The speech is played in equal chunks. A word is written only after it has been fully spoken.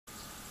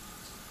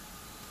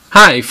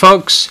Hi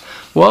folks,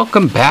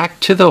 welcome back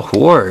to the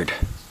Hoard.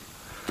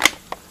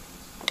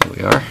 Here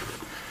we are,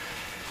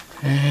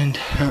 and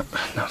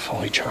not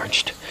fully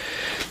charged.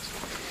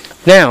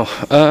 Now,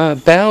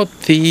 about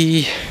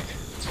the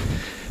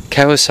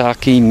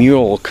Kawasaki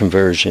Mule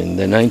conversion,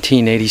 the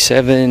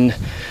 1987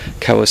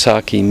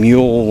 Kawasaki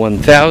Mule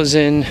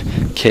 1000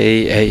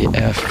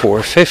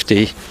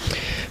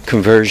 KAF450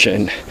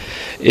 conversion.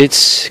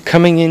 It's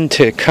coming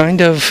into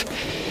kind of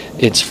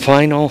its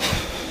final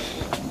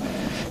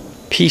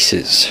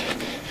pieces.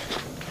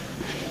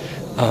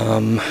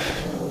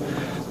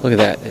 Look at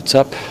that, it's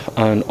up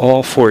on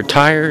all four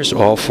tires.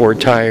 All four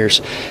tires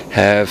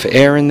have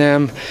air in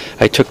them.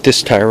 I took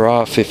this tire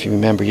off, if you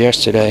remember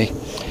yesterday.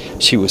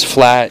 She was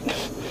flat,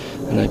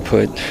 and I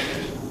put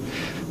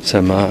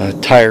some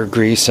tire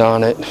grease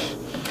on it,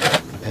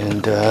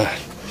 and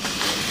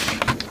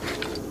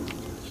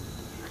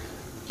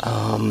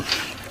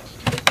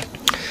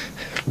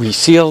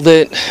resealed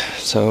it,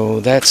 so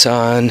that's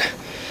on.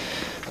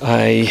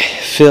 I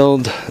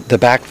filled the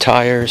back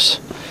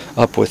tires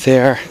up with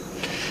air.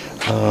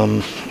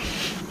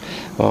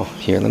 Well,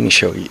 here, let me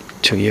show you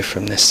to you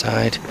from this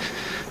side.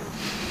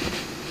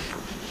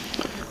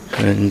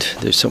 And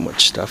there's so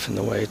much stuff in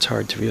the way, it's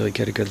hard to really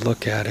get a good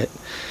look at it.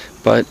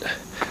 But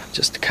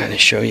just to kind of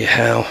show you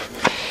how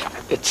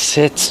it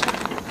sits.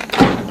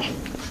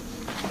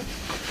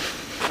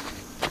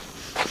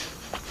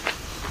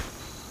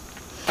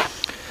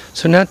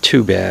 So not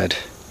too bad.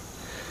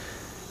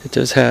 It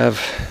does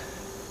have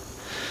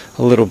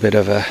a little bit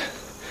of a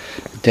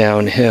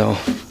downhill.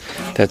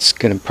 That's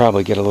going to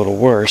probably get a little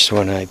worse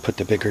when I put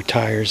the bigger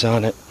tires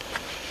on it.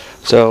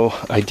 So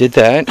I did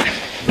that.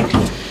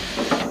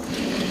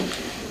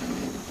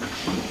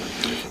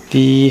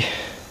 The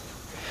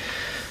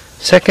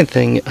second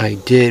thing I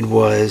did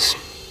was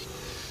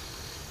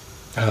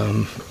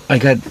I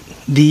got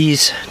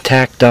these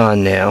tacked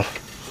on now,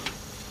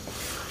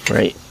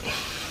 right?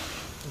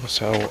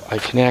 So I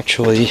can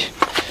actually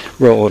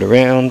roll it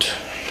around,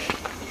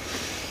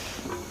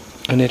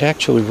 and it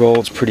actually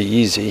rolls pretty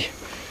easy.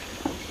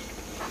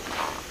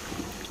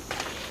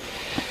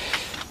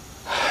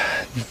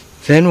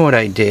 Then what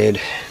I did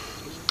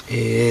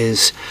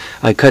is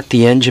I cut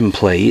the engine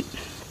plate,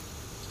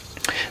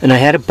 and I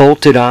had it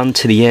bolted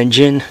onto the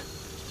engine,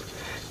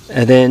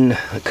 and then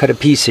I cut a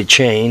piece of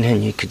chain,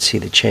 and you could see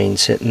the chain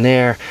sitting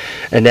there,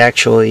 and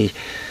actually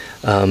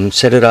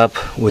set it up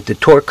with the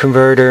torque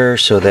converter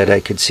so that I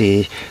could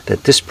see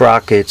that this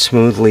sprocket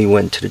smoothly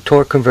went to the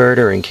torque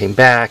converter and came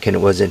back, and it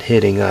wasn't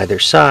hitting either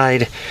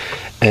side.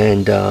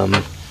 And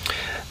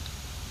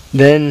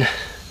then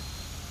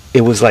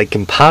it was like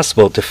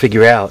impossible to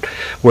figure out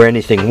where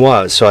anything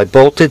was. So I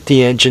bolted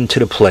the engine to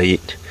the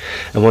plate,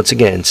 and once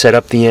again set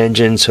up the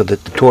engine so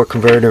that the torque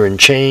converter and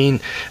chain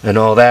and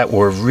all that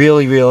were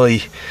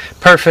really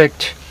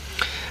perfect.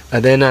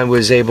 And then I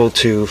was able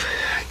to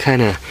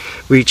kind of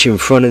reach in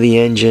front of the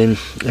engine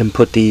and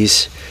put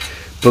these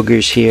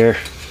boogers here.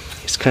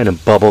 It's kind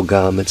of bubble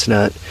gum. It's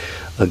not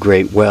a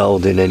great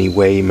weld in any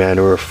way,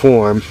 manner, or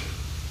form.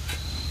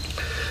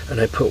 And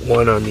I put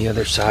one on the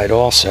other side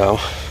also,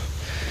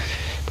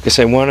 because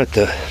I wanted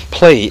the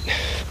plate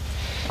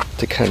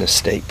to kind of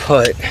stay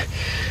put,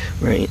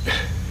 right?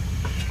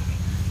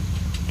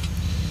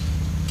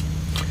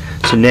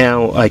 So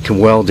now I can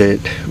weld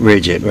it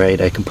rigid, right?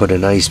 I can put a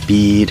nice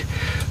bead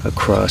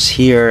across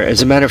here.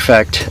 As a matter of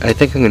fact, I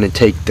think I'm going to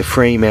take the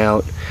frame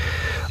out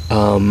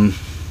one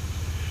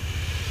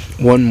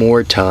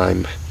more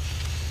time,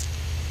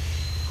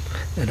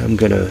 and I'm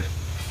going to,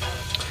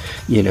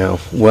 you know,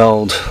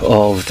 weld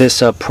all of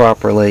this up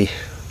properly.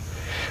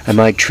 I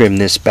might trim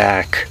this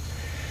back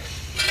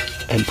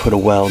and put a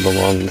weld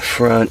along the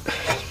front.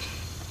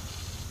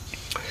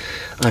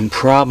 I'm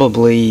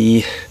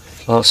probably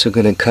also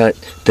going to cut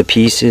the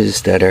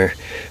pieces that are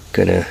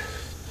going to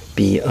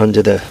be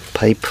under the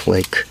pipe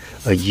like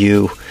a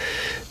U,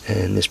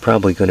 and there's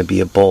probably going to be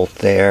a bolt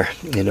there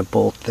and a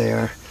bolt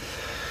there.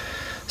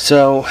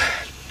 So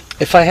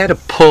if I had to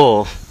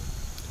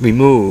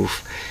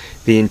remove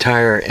the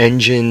entire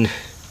engine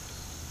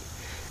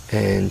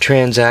and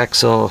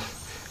transaxle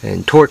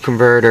and torque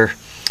converter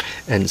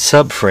and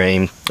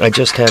subframe, I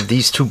just have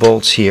these two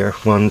bolts here,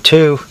 1,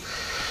 2,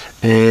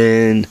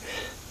 and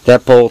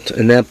that bolt,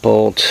 and then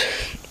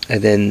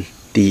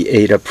the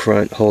 8 up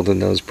front holding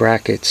those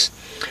brackets.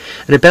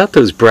 And about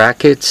those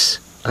brackets,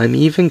 I'm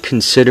even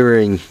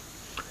considering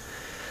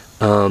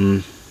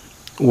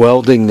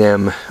welding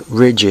them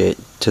rigid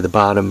to the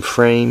bottom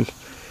frame.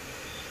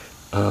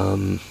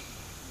 And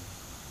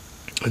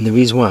the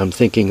reason why I'm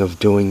thinking of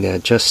doing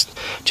that, just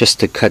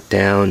to cut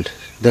down,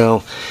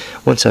 though,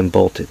 once I'm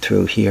bolted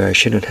through here, I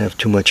shouldn't have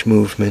too much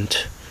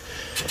movement.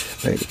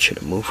 Right, it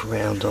shouldn't move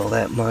around all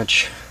that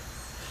much.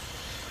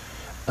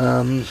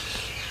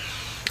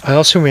 I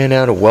also ran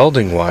out of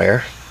welding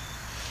wire,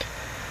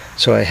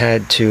 so I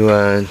had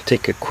to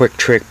take a quick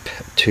trip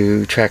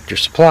to Tractor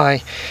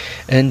Supply,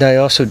 and I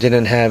also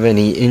didn't have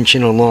any inch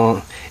and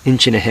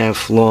a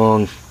half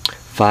long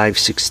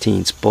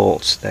 5/16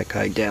 bolts, that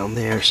guy down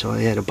there, so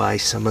I had to buy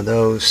some of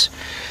those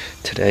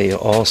today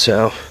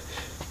also.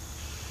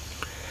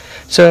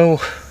 So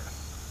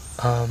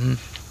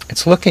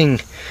it's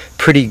looking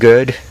pretty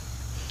good.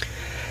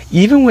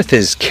 Even with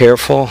as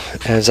careful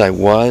as I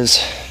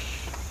was,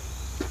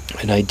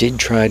 and I did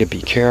try to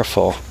be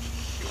careful,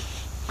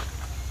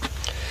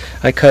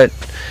 I cut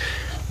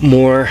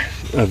more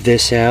of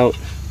this out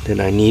than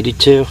I needed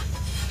to.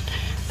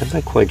 I'm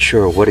not quite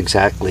sure what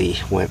exactly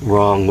went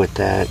wrong with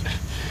that.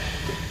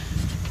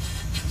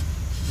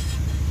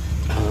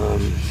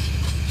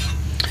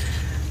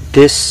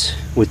 This,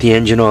 with the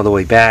engine all the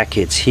way back,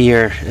 it's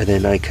here, and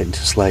then I can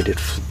slide it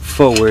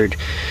forward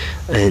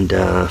and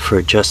for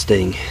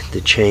adjusting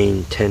the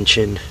chain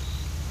tension.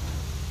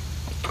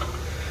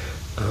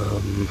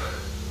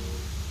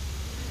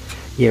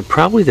 Yeah,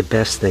 probably the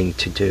best thing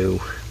to do,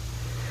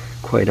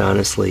 quite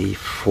honestly,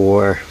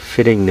 for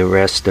fitting the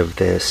rest of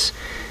this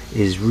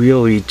is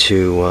really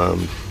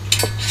to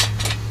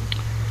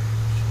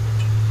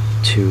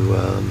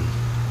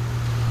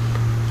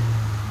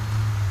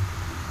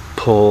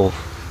pull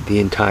the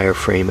entire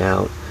frame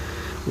out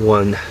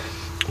one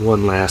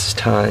last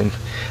time.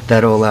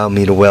 That'll allow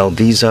me to weld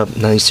these up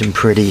nice and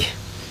pretty,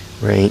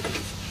 right?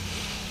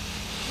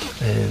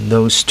 And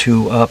those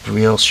two up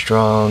real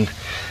strong.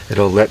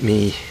 It'll let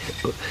me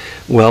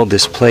weld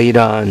this plate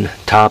on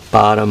top,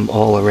 bottom,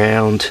 all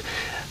around.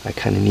 I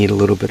kind of need a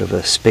little bit of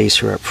a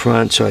spacer up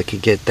front so I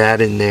could get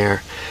that in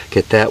there,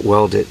 get that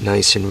welded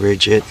nice and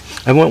rigid.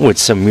 I went with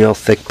some real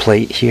thick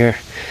plate here,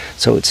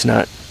 so it's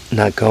not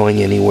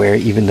going anywhere,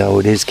 even though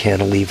it is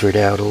cantilevered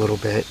out a little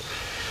bit.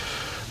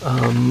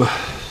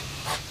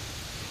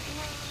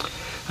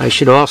 I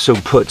should also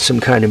put some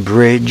kind of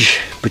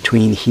bridge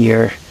between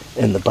here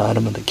and the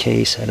bottom of the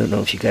case. I don't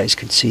know if you guys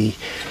could see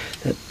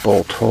that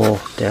bolt hole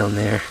down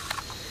there.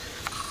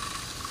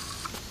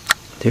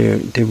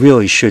 There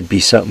really should be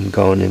something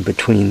going in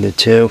between the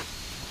two.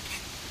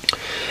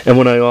 And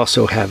when I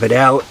also have it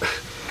out,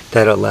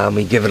 that'll allow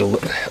me to give it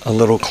a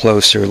little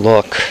closer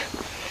look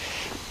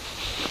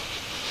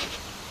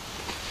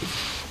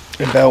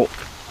about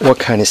what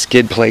kind of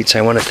skid plates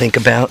I want to think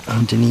about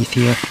underneath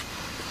here.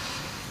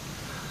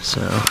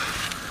 So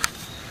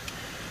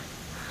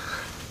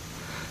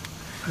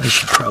I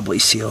should probably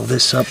seal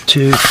this up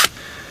too.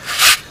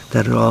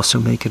 That'll also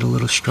make it a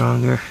little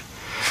stronger.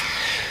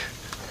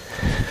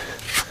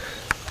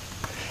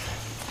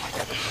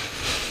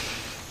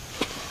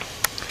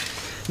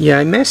 Yeah,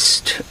 I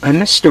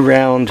messed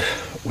around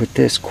with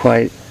this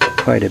quite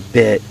a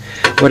bit.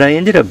 What I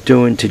ended up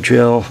doing to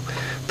drill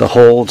the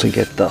holes and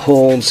get the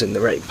holes in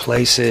the right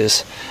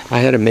places, I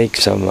had to make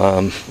some,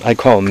 I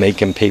call them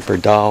making paper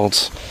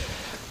dolls.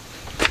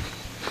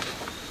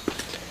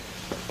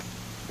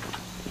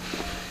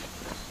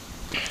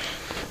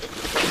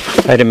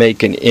 I had to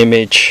make an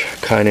image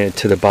kind of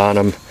to the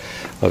bottom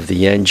of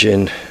the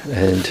engine,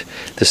 and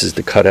this is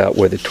the cutout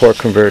where the torque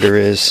converter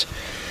is.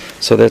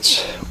 So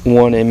that's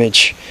one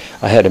image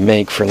I had to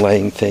make for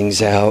laying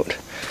things out.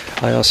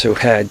 I also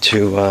had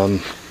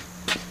to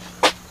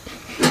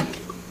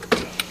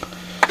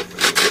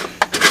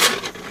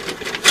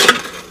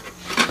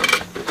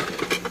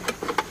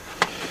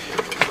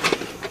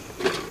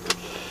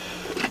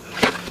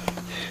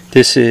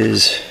this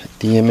is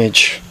the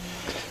image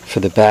for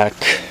the back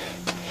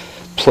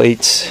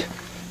plates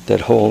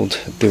that hold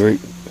the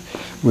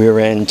rear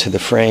end to the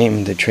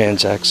frame, the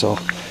transaxle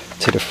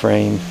to the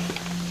frame.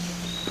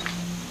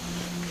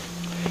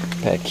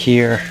 Back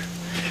here,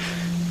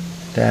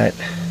 that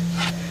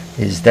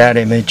is that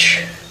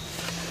image.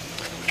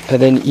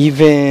 And then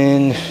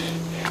even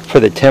for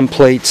the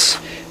templates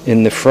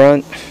in the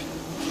front,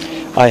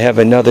 I have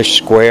another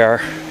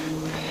square.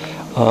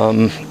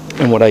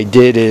 And what I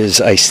did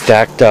is I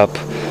stacked up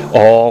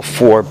all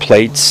 4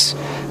 plates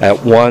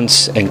at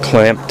once and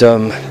clamped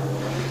them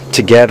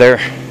together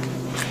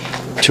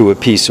to a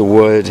piece of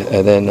wood,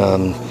 and then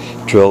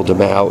drilled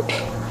them out.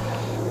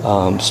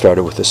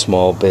 Started with a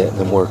small bit and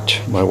then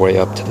worked my way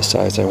up to the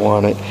size I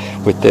wanted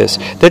with this.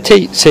 That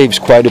saves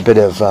quite a bit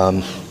of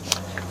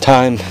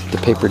time. The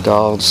paper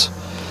dolls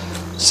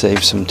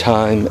save some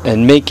time,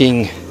 and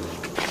making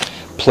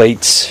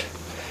plates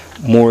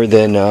more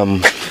than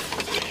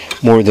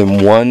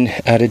one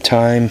at a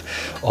time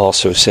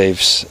also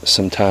saves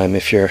some time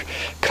if you're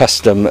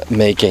custom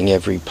making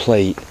every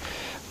plate,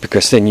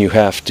 because then you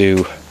have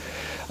to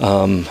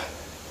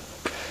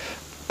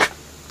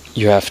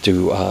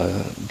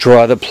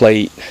draw the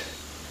plate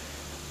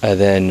and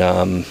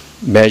then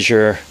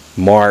measure,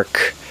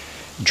 mark,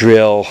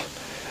 drill,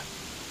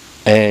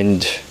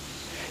 and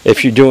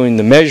if you're doing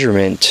the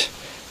measurement,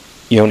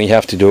 you only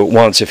have to do it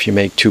once if you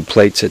make 2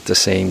 plates at the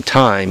same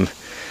time,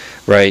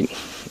 right?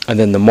 And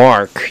then the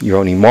mark, you're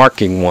only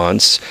marking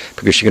once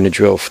because you're going to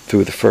drill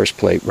through the first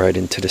plate right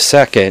into the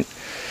second.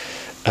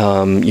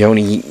 You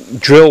only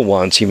drill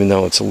once, even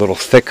though it's a little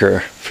thicker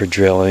for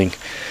drilling.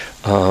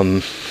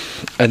 And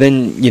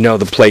then, you know,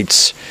 the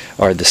plates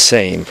are the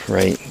same,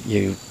 right?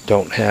 You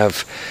don't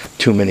have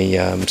too many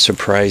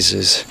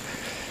surprises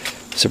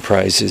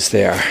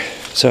there.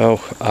 So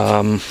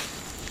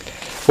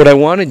what I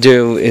want to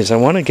do is I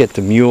want to get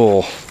the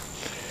mule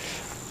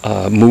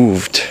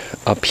moved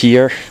up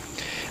here,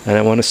 and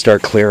I want to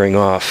start clearing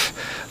off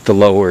the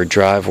lower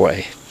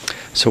driveway.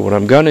 So what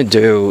I'm going to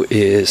do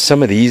is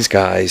some of these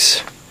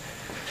guys,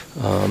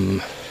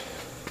 I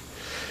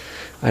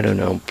don't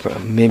know,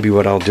 maybe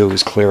what I'll do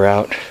is clear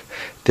out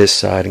this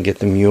side and get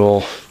the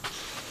mule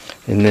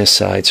in this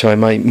side. So I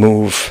might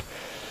move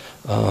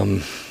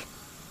a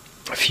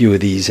few of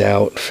these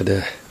out for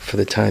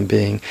the time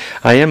being.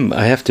 I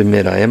have to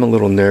admit, I am a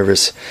little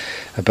nervous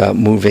about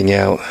moving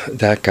out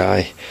that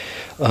guy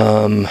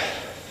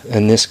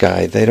and this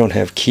guy. They don't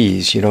have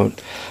keys. You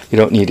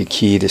don't need a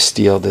key to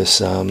steal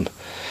this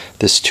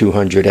this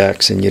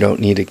 200X, and you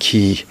don't need a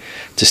key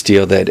to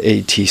steal that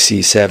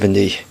ATC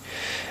 70.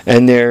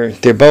 And they're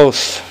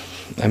both,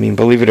 I mean,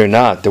 believe it or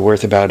not, they're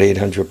worth about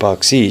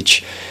 $800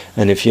 each.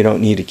 And if you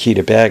don't need a key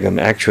to bag them,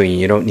 actually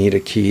you don't need a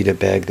key to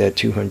bag that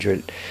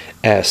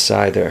 200S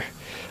either.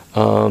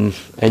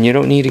 And you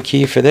don't need a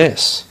key for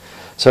this.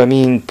 So I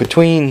mean,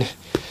 between,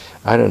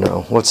 I don't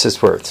know, what's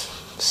this worth?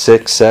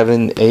 6,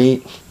 7,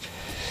 8?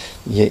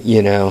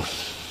 You know,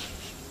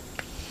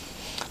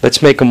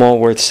 let's make them all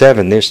worth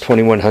 7. There's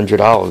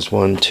 $2,100.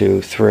 1,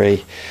 2,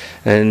 3.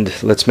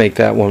 And let's make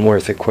that one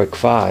worth a quick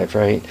 5,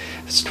 right?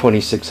 It's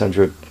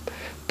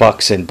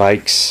 $2,600 in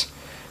bikes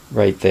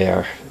right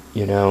there.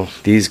 You know,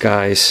 these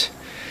guys,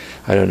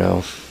 I don't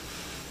know,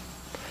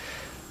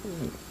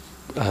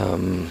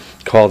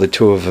 call the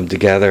two of them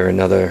together,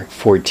 another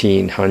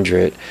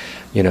 $1,400.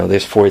 You know,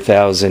 there's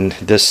 4,000.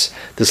 This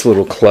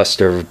little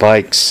cluster of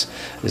bikes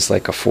is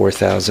like a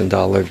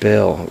 $4,000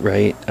 bill,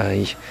 right?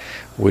 I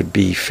would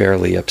be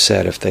fairly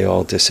upset if they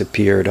all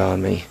disappeared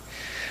on me.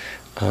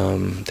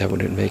 That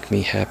wouldn't make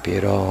me happy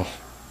at all.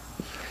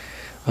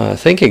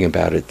 Thinking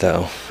about it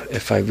though,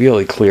 if I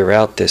really clear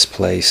out this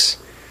place,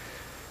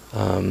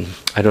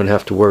 I don't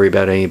have to worry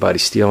about anybody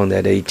stealing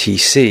that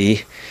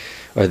ATC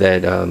or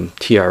that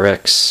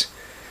TRX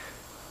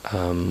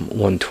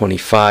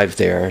 125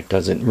 there. It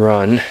doesn't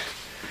run.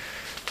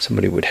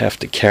 Somebody would have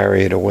to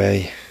carry it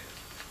away.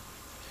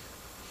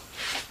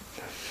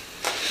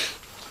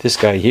 This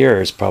guy here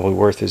is probably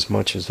worth as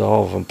much as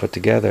all of them put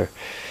together.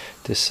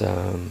 This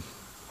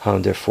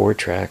Honda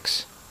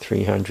 4Trax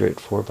 300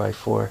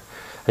 4x4.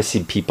 I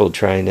see people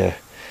trying to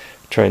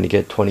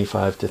get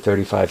 $2,500 to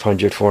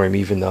 $3,500 for him,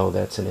 even though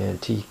that's an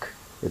antique.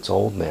 It's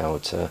old now.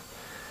 It's a,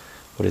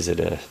 what is it,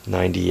 a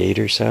 98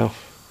 or so?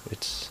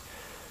 It's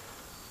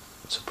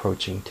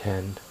approaching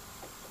 10.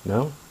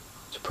 No,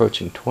 it's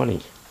approaching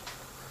 20.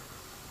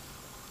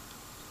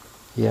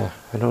 Yeah,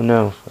 I don't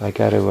know. I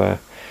got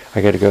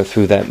to go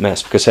through that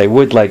mess because I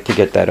would like to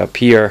get that up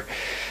here.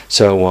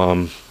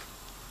 So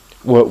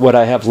what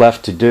I have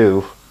left to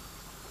do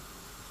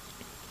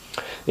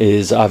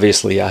is,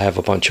 obviously I have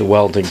a bunch of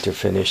welding to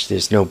finish.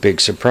 There's no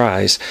big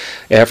surprise.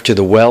 After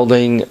the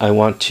welding, I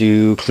want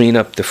to clean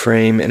up the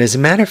frame. And as a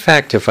matter of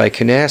fact, if I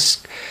can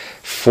ask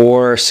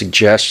for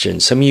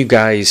suggestions, some of you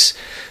guys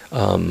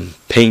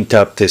paint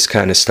up this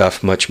kind of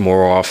stuff much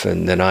more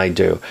often than I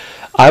do.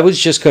 I was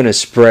just going to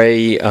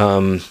spray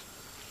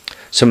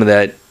some of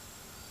that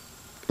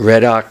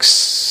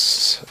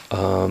Redox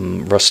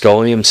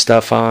Rust-Oleum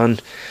stuff on,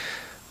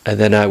 and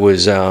then I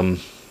was going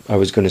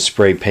to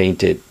spray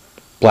paint it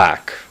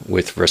black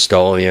with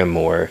Rust-Oleum,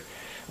 or,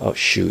 oh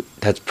shoot,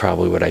 that's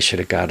probably what I should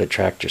have got at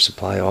Tractor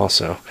Supply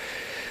also.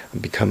 I'm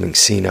becoming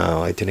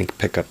senile. I didn't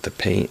pick up the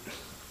paint.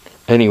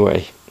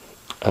 Anyway,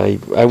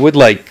 I would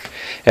like,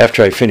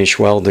 after I finish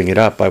welding it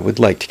up, I would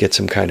like to get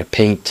some kind of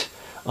paint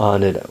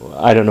on it.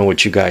 I don't know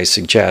what you guys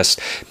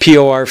suggest.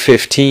 POR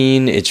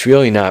 15, it's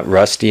really not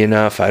rusty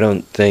enough. I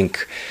don't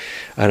think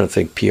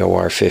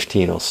POR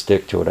 15 will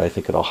stick to it. I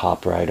think it'll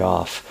hop right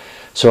off.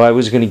 So I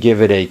was going to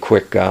give it a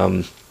quick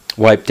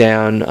wipe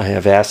down. I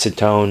have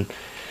acetone,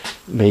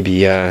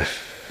 maybe a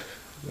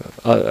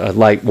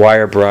light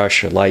wire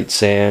brush, a light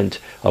sand,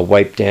 a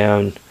wipe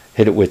down,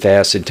 hit it with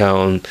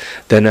acetone.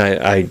 Then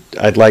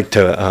I'd like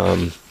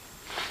to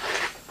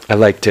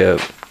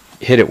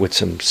hit it with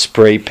some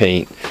spray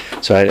paint.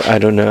 So I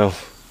don't know.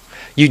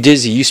 You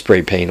Dizzy, you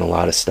spray paint a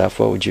lot of stuff.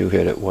 What would you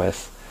hit it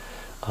with?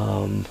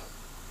 I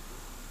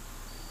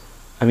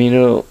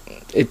mean,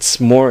 it's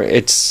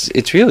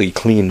really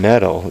clean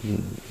metal,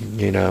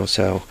 you know.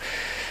 So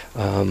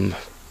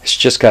it's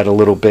just got a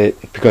little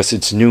bit, because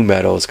it's new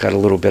metal. It's got a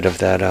little bit of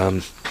that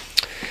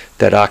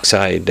that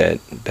oxide,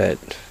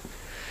 that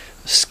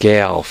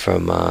scale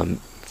from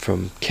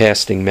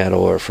casting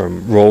metal or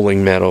from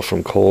rolling metal,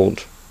 from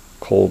cold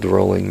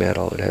rolling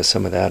metal. It has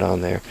some of that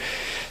on there.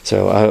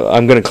 So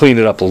I'm going to clean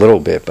it up a little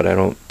bit, but I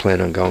don't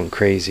plan on going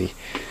crazy.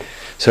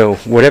 So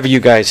whatever you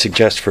guys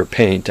suggest for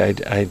paint,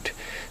 I'd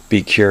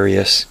be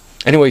curious.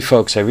 Anyway,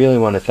 folks, I really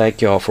want to thank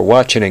you all for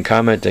watching and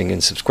commenting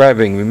and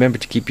subscribing. Remember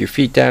to keep your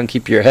feet down,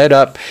 keep your head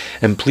up,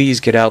 and please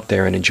get out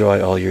there and enjoy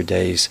all your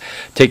days.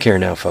 Take care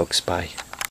now, folks. Bye.